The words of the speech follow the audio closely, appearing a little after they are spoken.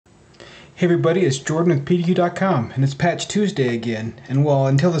Hey everybody, it's Jordan with PDQ.com, and it's Patch Tuesday again. And while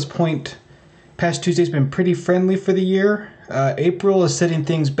until this point, Patch Tuesday's been pretty friendly for the year, April is setting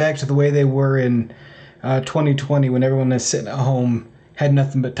things back to the way they were in 2020 when everyone is sitting at home, had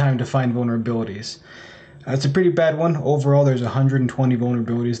nothing but time to find vulnerabilities. It's a pretty bad one. Overall, there's 120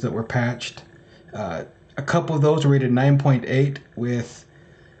 vulnerabilities that were patched. A couple of those were rated 9.8 with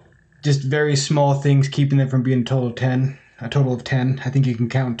just very small things keeping them from being a total of 10. I think you can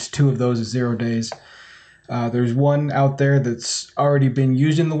count 2 of those as 0 days. There's one out there that's already been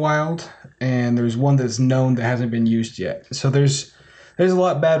used in the wild, and there's one that's known that hasn't been used yet. So there's a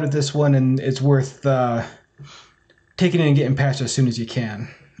lot bad with this one, and it's worth taking it and getting patched as soon as you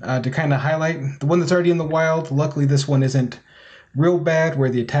can. To kind of highlight, the one that's already in the wild, luckily this one isn't real bad, where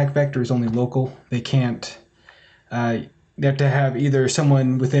the attack vector is only local. They can't, they have to have either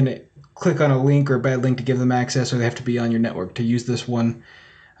someone within it click on a link or a bad link to give them access, or they have to be on your network to use this one.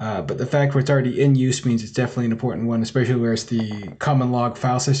 But the fact where it's already in use means it's definitely an important one, especially where it's the common log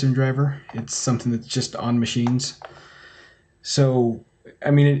file system driver. It's something that's just on machines. So, I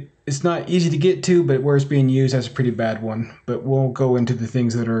mean, it's not easy to get to, but where it's being used, that's a pretty bad one. But we'll go into the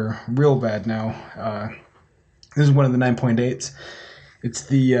things that are real bad now. This is one of the 9.8s. It's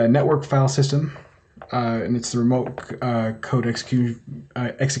the network file system. And it's the remote code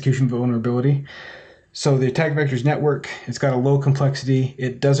execution vulnerability. So the attack vector's network, it's got a low complexity,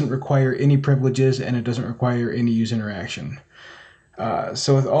 it doesn't require any privileges, and it doesn't require any user interaction.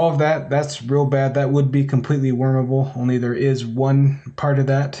 So with all of that, that's real bad. That would be completely wormable, only there is one part of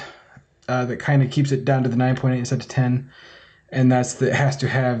that that kind of keeps it down to the 9.8 instead of 10, and that's that it has to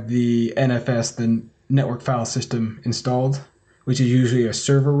have the NFS, the network file system, installed, which is usually a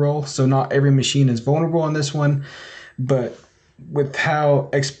server role. So not every machine is vulnerable on this one, but with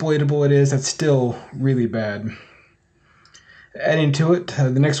how exploitable it is, that's still really bad. Adding to it,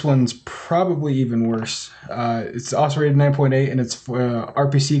 the next one's probably even worse. It's also rated 9.8, and it's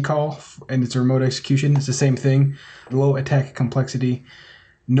RPC call, and it's a remote execution. It's the same thing. Low attack complexity,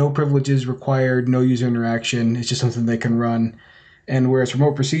 no privileges required, no user interaction. It's just something they can run. And where it's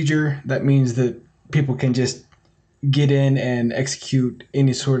remote procedure, that means that people can just get in and execute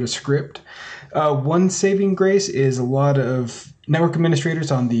any sort of script. One saving grace is a lot of network administrators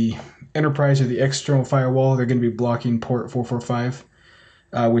on the enterprise or the external firewall, they're going to be blocking port 445,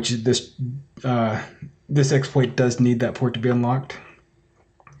 which is this exploit does need that port to be unlocked.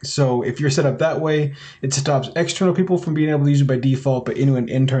 So if you're set up that way, it stops external people from being able to use it by default, but anyone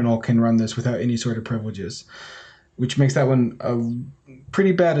internal can run this without any sort of privileges, which makes that one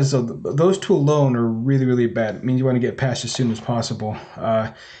pretty bad. As those 2 alone are really, really bad. It means you want to get patched as soon as possible.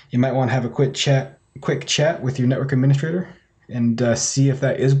 You might want to have a quick chat with your network administrator and see if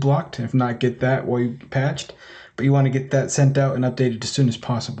that is blocked. If not, get that while you patched. But you want to get that sent out and updated as soon as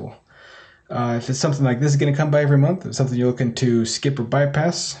possible. If it's something like this is going to come by every month, if it's something you're looking to skip or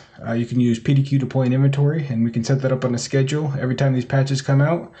bypass, you can use PDQ Deploy and Inventory, and we can set that up on a schedule. Every time these patches come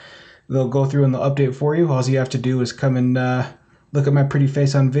out, they'll go through and they'll update for you. All you have to do is come and look at my pretty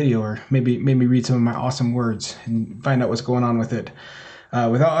face on video, or maybe read some of my awesome words and find out what's going on with it.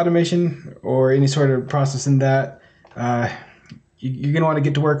 Without automation or any sort of process in that, you're going to want to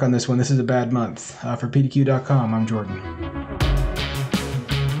get to work on this one. This is a bad month. For PDQ.com, I'm Jordan.